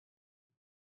day.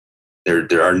 There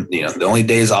are, the only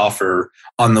days off are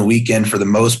on the weekend for the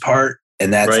most part.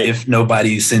 And that's right. If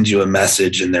nobody sends you a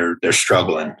message and they're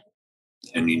struggling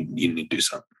and you need to do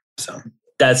something. So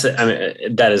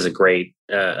that is a great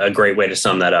way to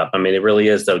sum that up. I mean, it really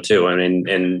is though too. I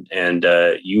mean, and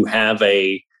you have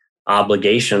a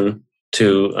obligation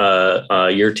to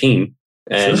your team,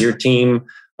 and your team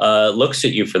looks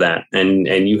at you for that,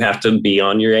 and you have to be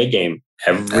on your A game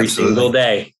every single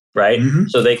day, right? Mm-hmm.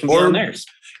 So they can be on theirs.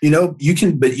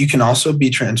 You can also be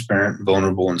transparent and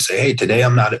vulnerable and say, hey, today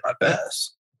I'm not at my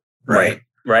best. Right.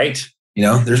 There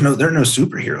are no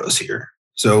superheroes here.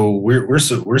 So we're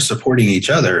supporting each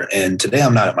other, and today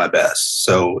I'm not at my best.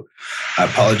 So I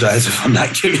apologize if I'm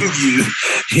not giving you,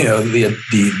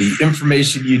 the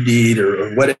information you need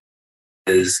or what it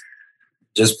is.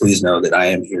 Just please know that I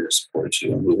am here to support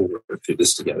you, and we will work through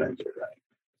this together and get it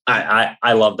right.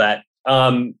 I love that.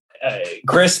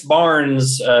 Chris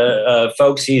Barnes,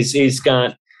 folks, he's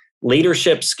got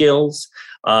leadership skills.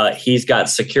 He's got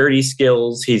security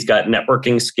skills. He's got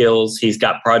networking skills. He's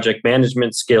got project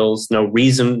management skills.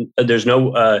 There's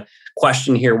no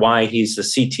question here why he's the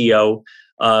CTO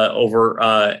over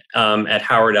at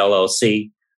Howard LLC.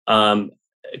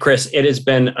 Chris, it has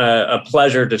been a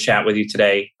pleasure to chat with you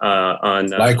today on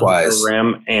the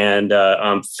program, and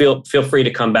feel free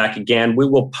to come back again. We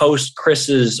will post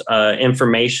Chris's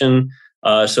information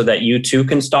so that you too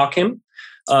can stalk him.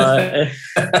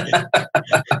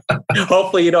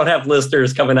 Hopefully you don't have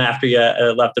listeners coming after you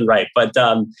left and right, but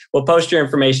we'll post your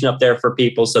information up there for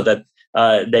people so that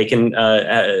they can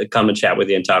come and chat with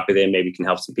you and talk with you, and maybe can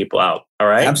help some people out. All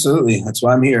right. Absolutely. That's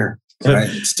why I'm here. Right?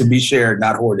 It's to be shared,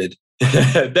 not hoarded.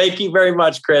 Thank you very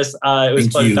much, Chris. It was a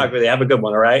pleasure talking with you. Have a good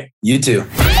one. All right. You too.